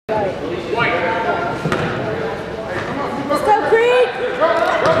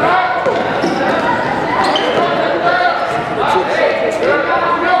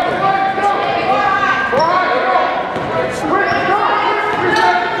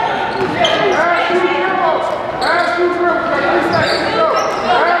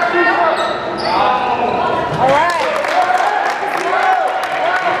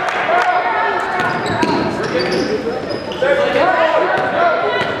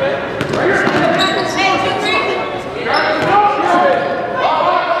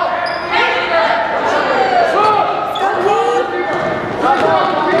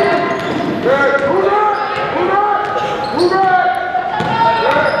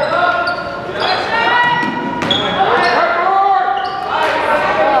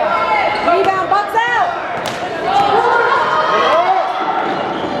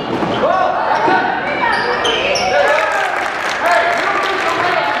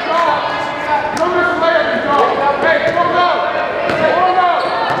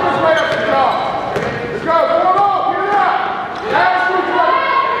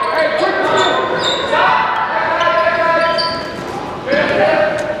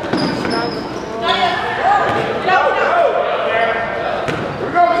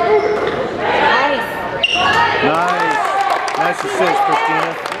What's assist,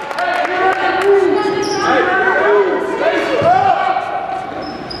 Krystina?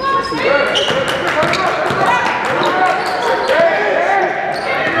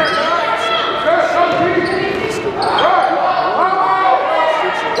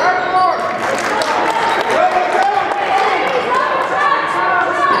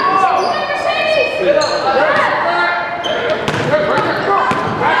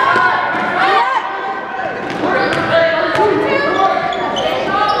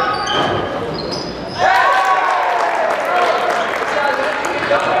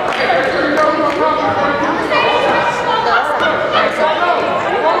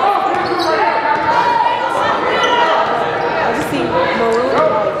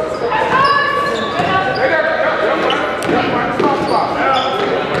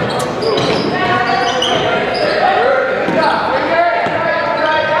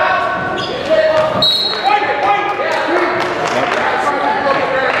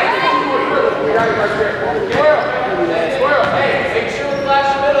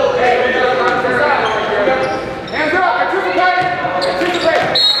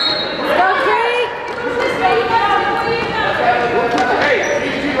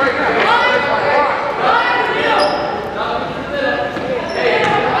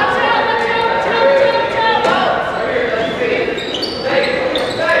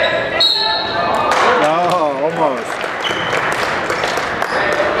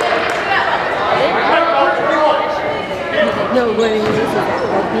 No, when it was just like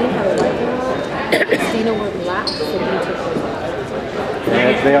Bean had a light on, Krystina wore black, so Bean took her.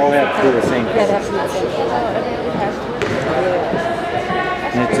 Yeah, they all have to do the same thing. Yeah, that's not the same.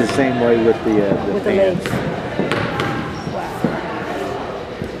 And it's the same way with the legs.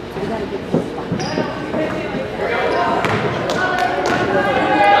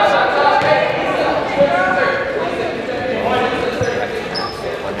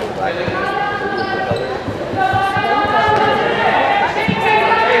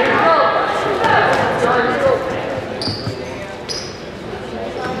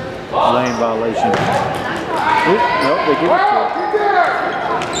 Lane violation. Oop, nope, they give it to him.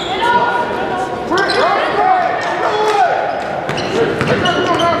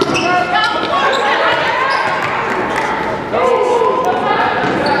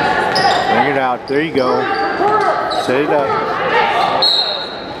 Bring it out. There you go. Set it up.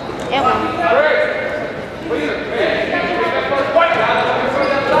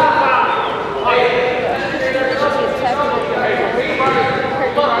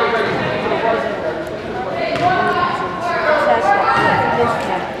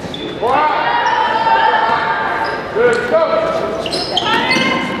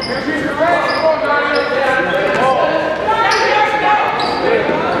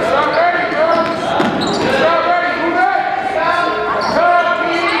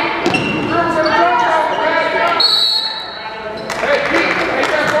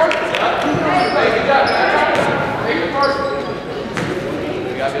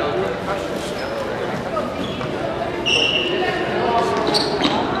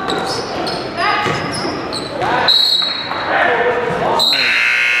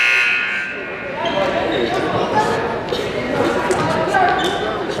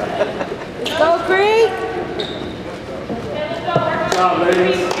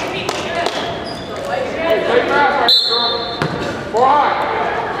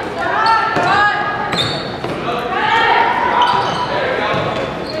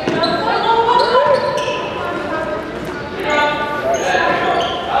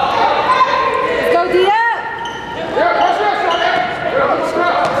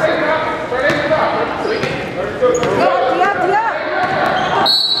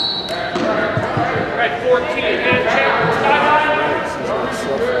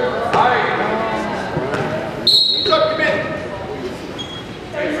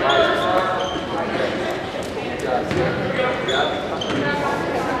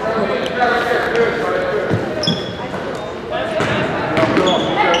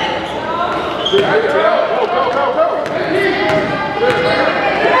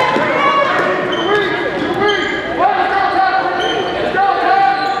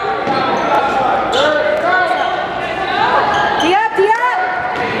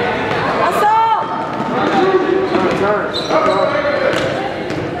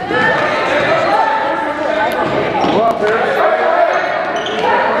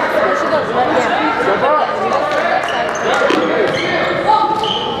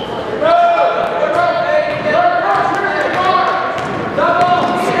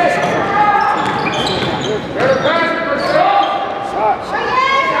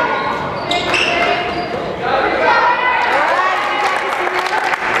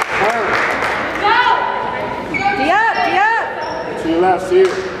 see it.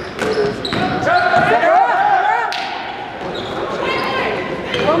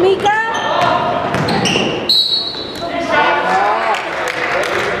 Go, Mika!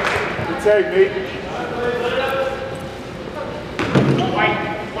 Good take, Nate. White,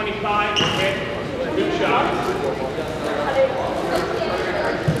 25, hit. Good shot.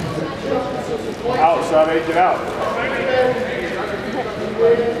 Out, Sade, get out.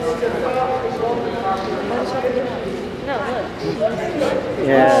 No, look.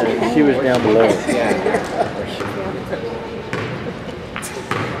 Yeah, she was down below.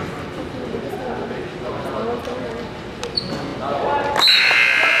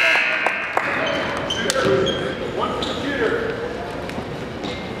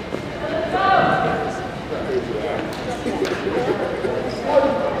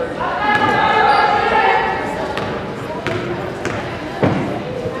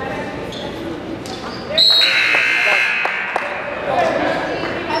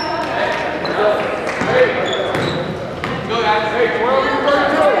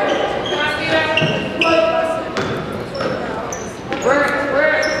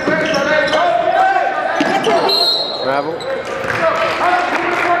 Travel.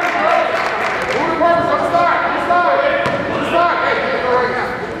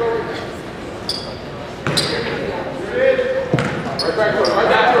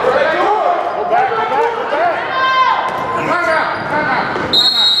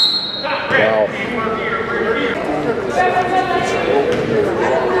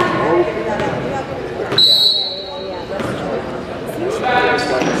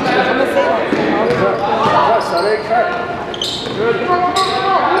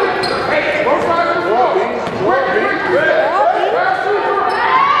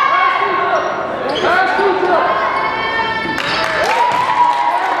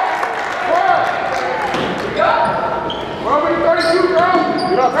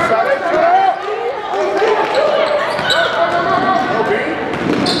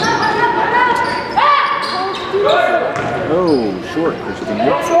 Oh, short,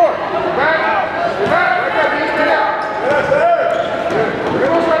 Krystina. Short.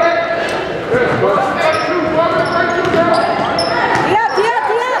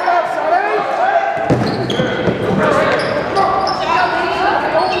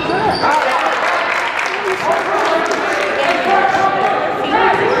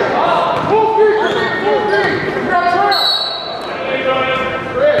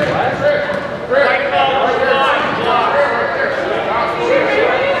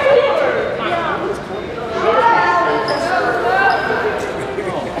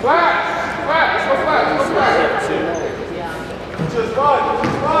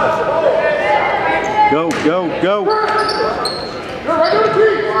 Go, go, go.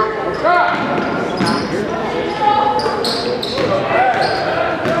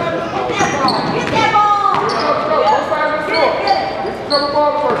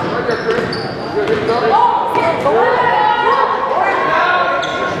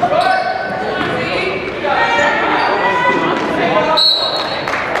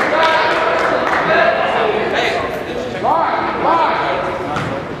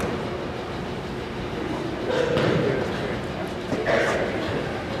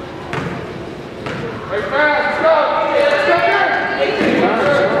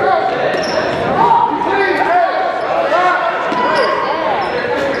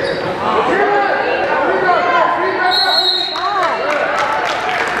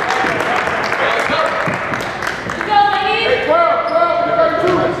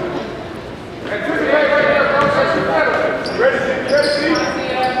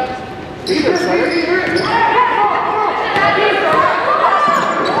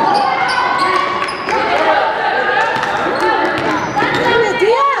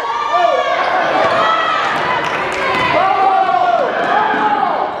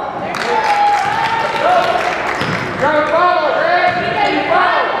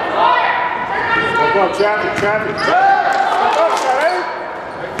 Traffic.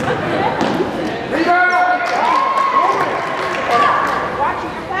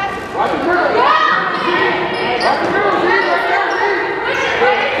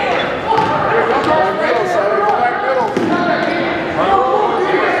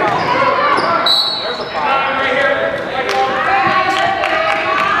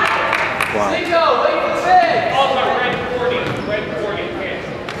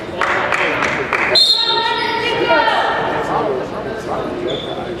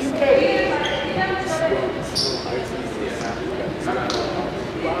 UK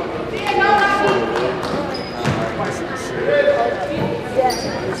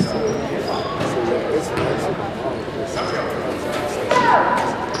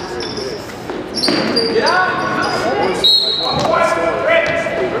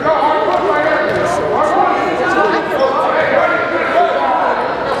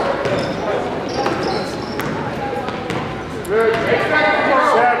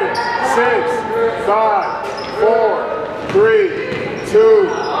 4, 3, 2.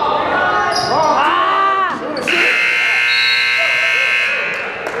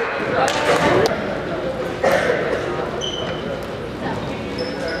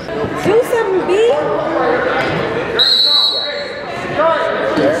 Do something, B.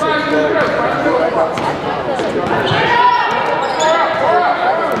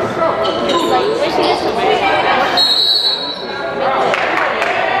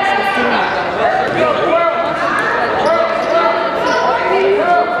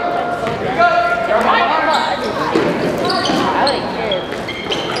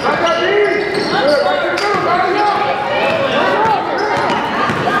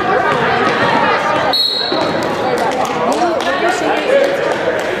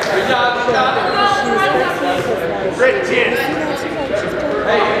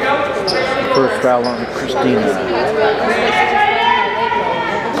 First foul on Krystina.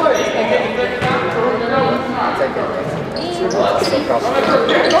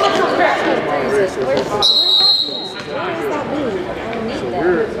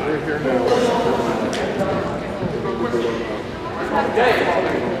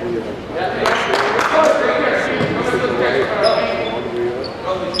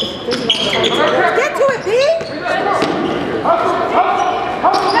 Get to it, B.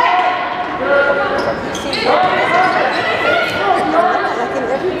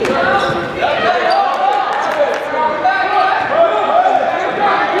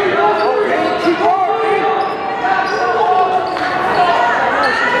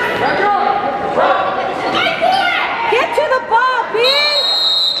 Get to the ball, B.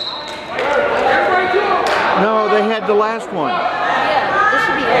 No, they had the last one. Yeah, this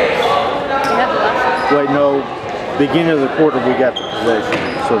should be it. We have the last one. Wait, no. Beginning of the quarter, we got the possession,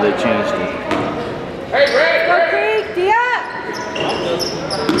 so they changed it. Go Creek, Dia.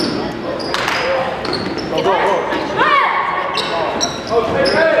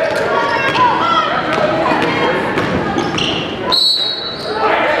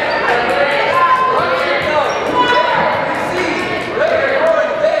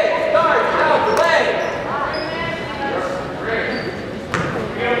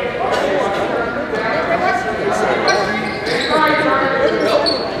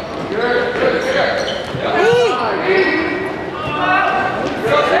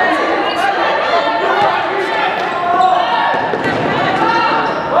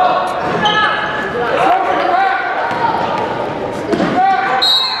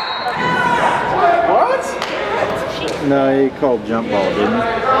 No, he called jump ball, didn't he?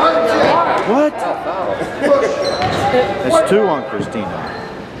 What? That's 2 on Krystina.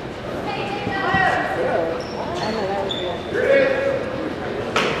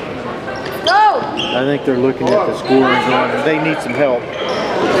 I think they're looking at the score and going, they need some help.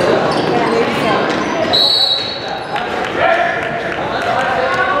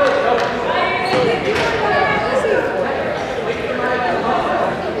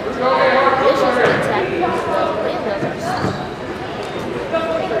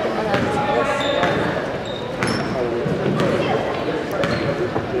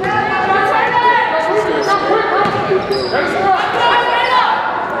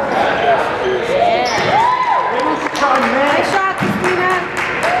 Nice shot, Krystina.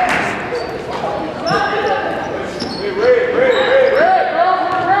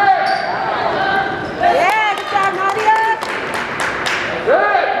 Yeah, good job, Nadia.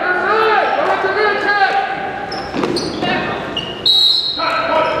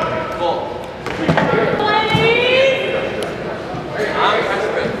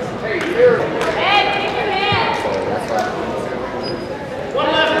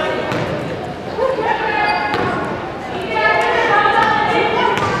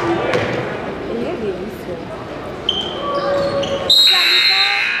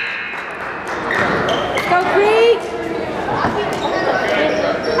 Go Creek.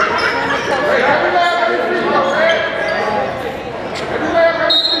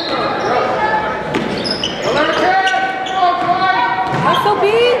 Also B.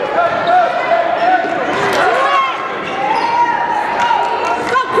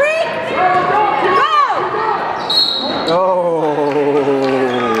 Go Creek. Go. Oh.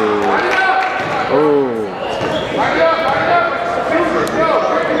 Oh.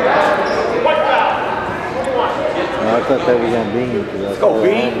 I thought that was on Bean. Let's go,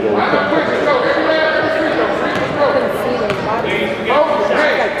 Bean.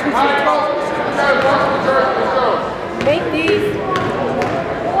 Make these.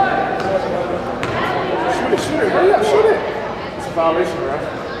 Shoot it. Hurry up, shoot it. It's a violation, right?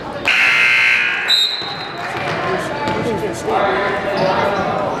 You can't stand.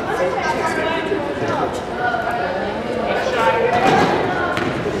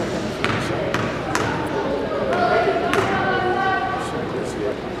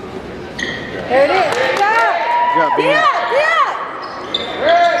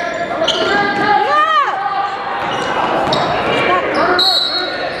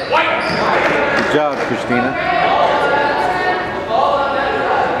 Krystina.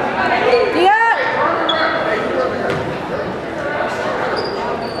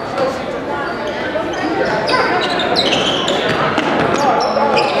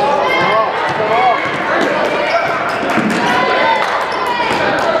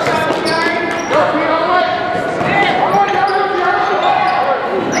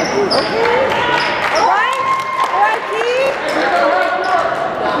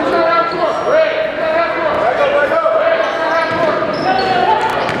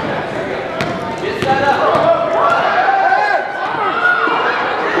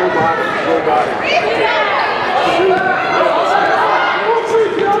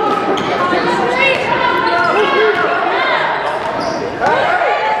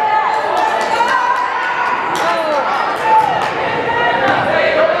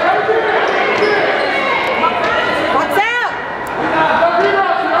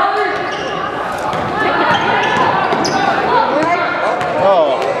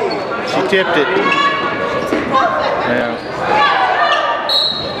 Tipped it. Yeah.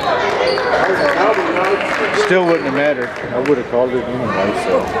 Still wouldn't have mattered. I would have called it anyway,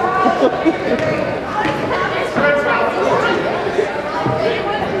 so.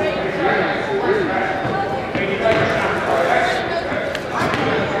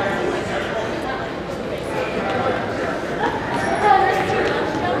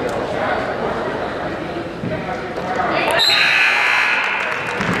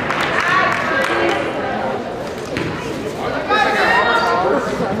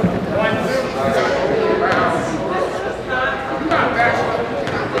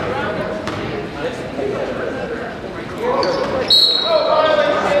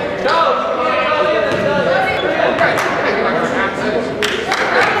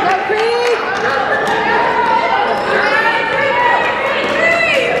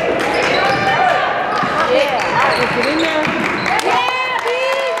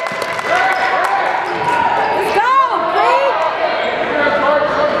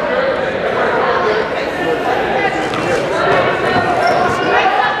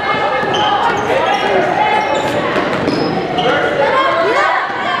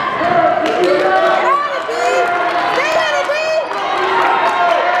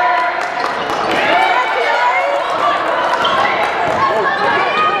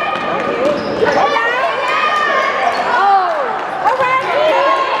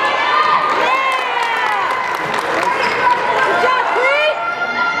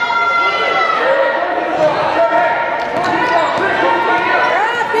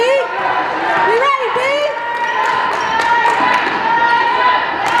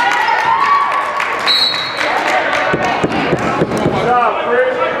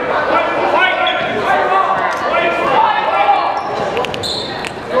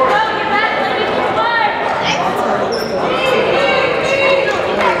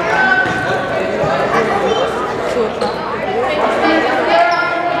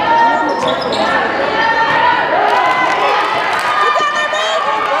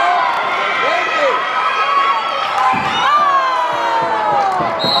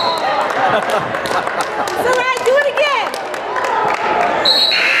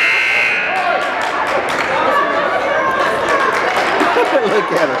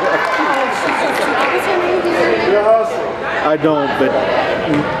 Look at her. I don't, but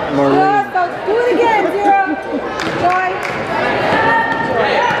Marlene. Do it again, Zero. Joy.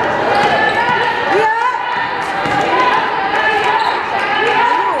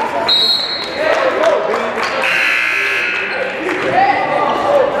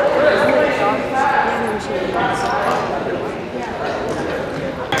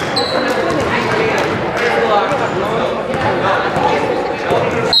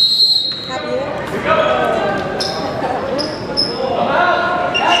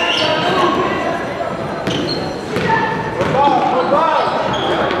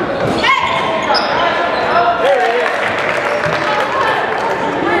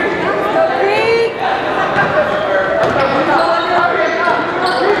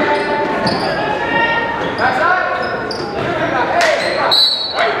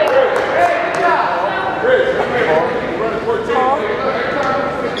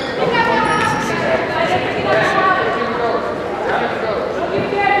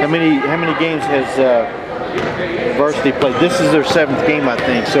 How many games has varsity played? This is their 7th game, I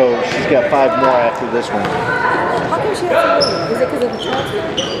think, so she's got 5 more after this one. How come she has to win? Is it because of the transfer?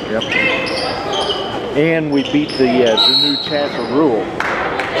 Yep. And we beat the new transfer rule.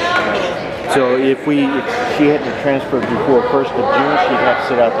 So if she had to transfer before 1st of June, she'd have to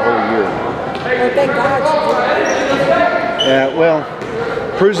sit out the whole year. Well, thank God she did. Well,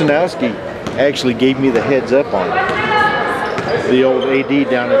 Pruzanowski actually gave me the heads up on it. The old AD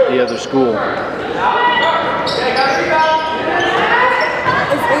down at the other school.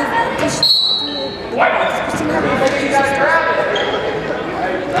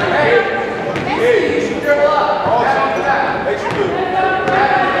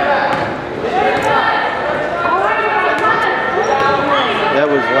 That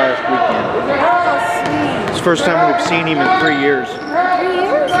was last weekend. Oh, sweet. It's the first time we've seen him in 3 years. 3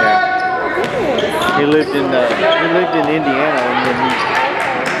 years? Yeah. Oh, goodness. He lived in Indiana, and then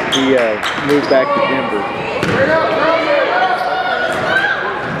he moved back to Denver.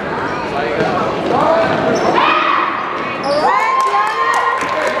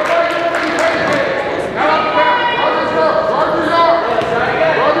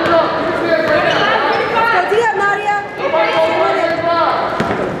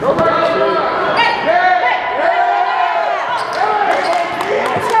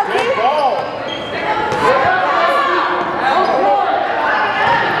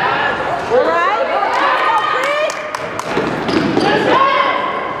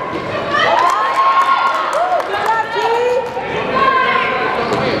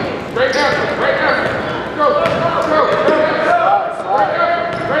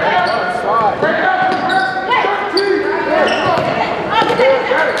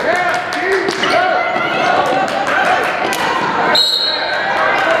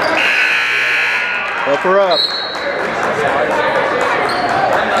 Up her up.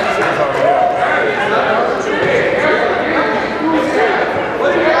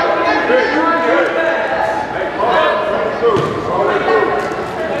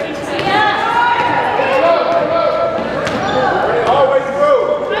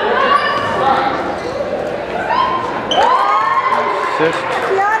 Assist.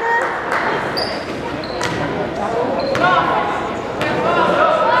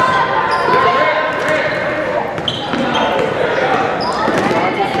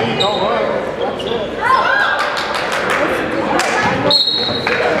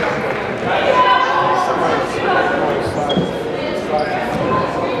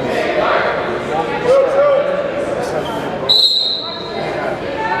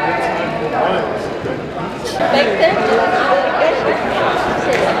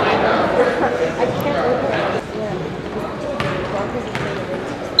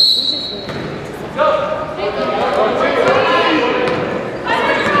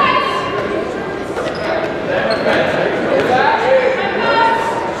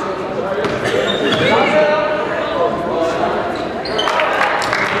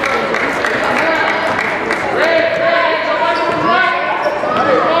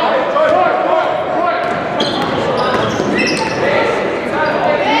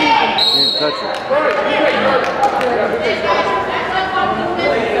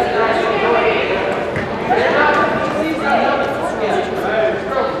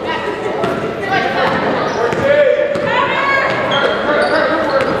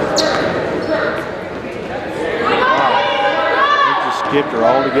 Skipped her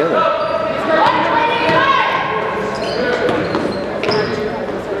all together.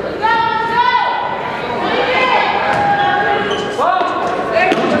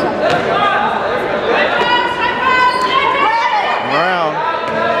 Around.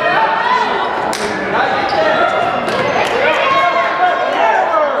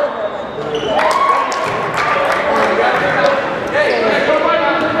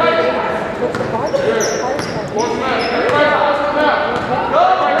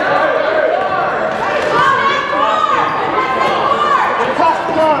 Go!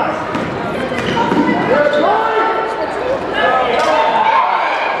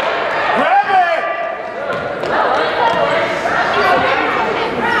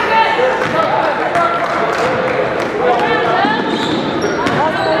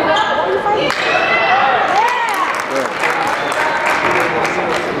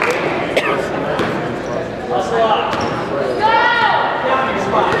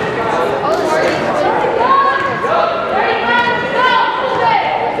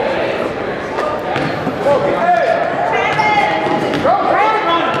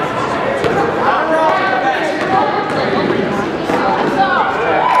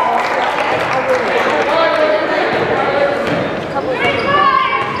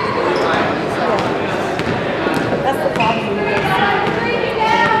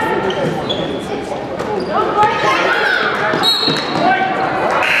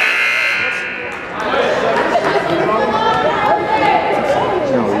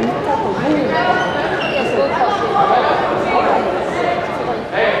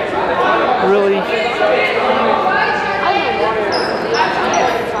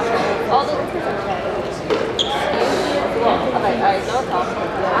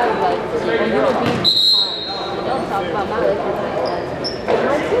 talk about my Lakers like that.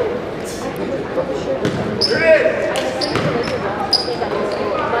 Mine too.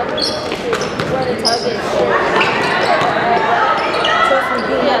 Trust me,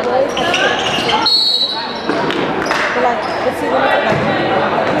 being that way, but like, but see, when it's like,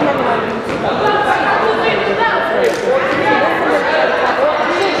 you never know being too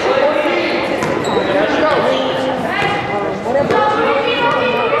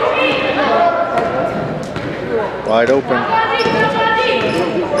Wide open.